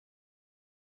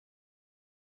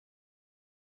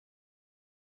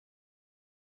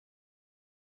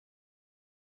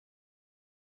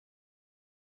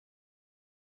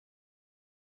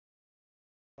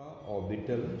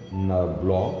Supraorbital nerve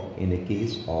block in a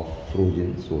case of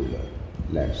frozen shoulder,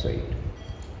 left side.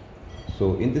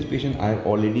 So in this patient, I have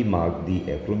already marked the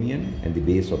acromion and the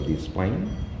base of the spine,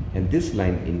 and this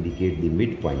line indicates the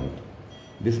midpoint.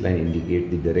 This line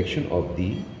indicates the direction of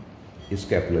the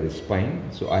scapular spine.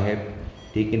 So I have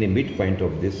taken a midpoint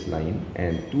of this line,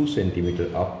 and 2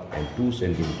 cm up and 2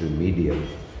 cm medial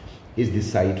is the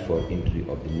site for entry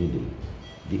of the needle.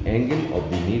 The angle of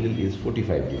the needle is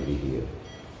 45 degree here.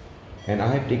 And I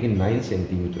have taken 9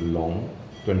 cm long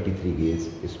 23 gauge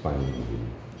spine needle,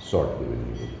 short bevel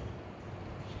needle.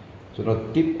 So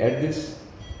now tip at this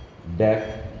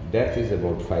depth is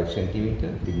about 5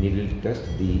 cm. The needle touches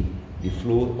the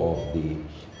floor of the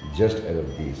just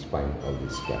above the spine of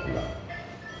the scapula.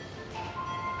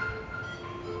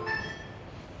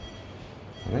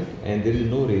 Right? And there is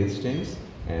no resistance,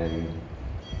 and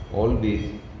always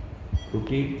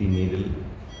rotate the needle,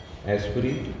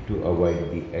 aspirate to avoid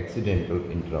the accidental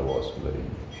intravascular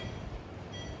injection.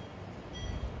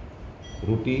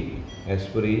 Rotate,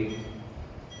 aspirate,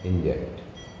 inject.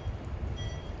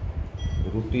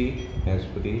 Rotate,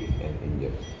 aspirate and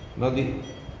inject. Now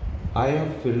I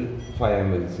have filled 5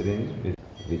 ml syringe with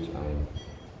which I am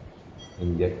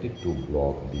injected to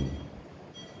block the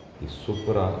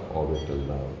supraorbital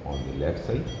nerve on the left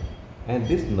side, and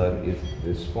this nerve is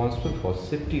responsible for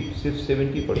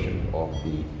 70% of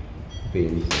the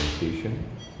pain sensation.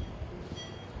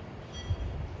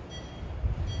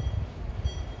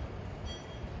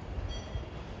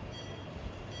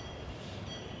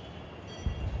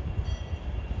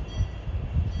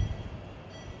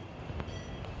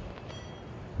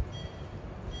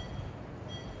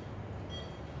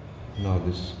 Now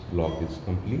this block is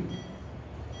complete.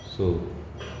 So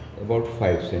about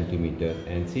 5 cm,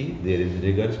 and see there is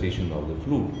regurgitation of the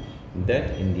fluid.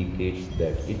 That indicates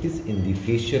that it is in the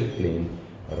facial plane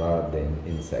rather than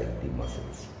inside the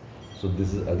muscles. So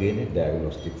this is again a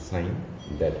diagnostic sign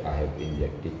that I have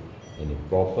injected in a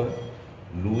proper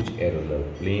loose areolar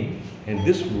plane, and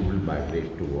this fluid will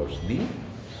migrate towards the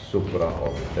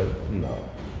supraorbital nerve.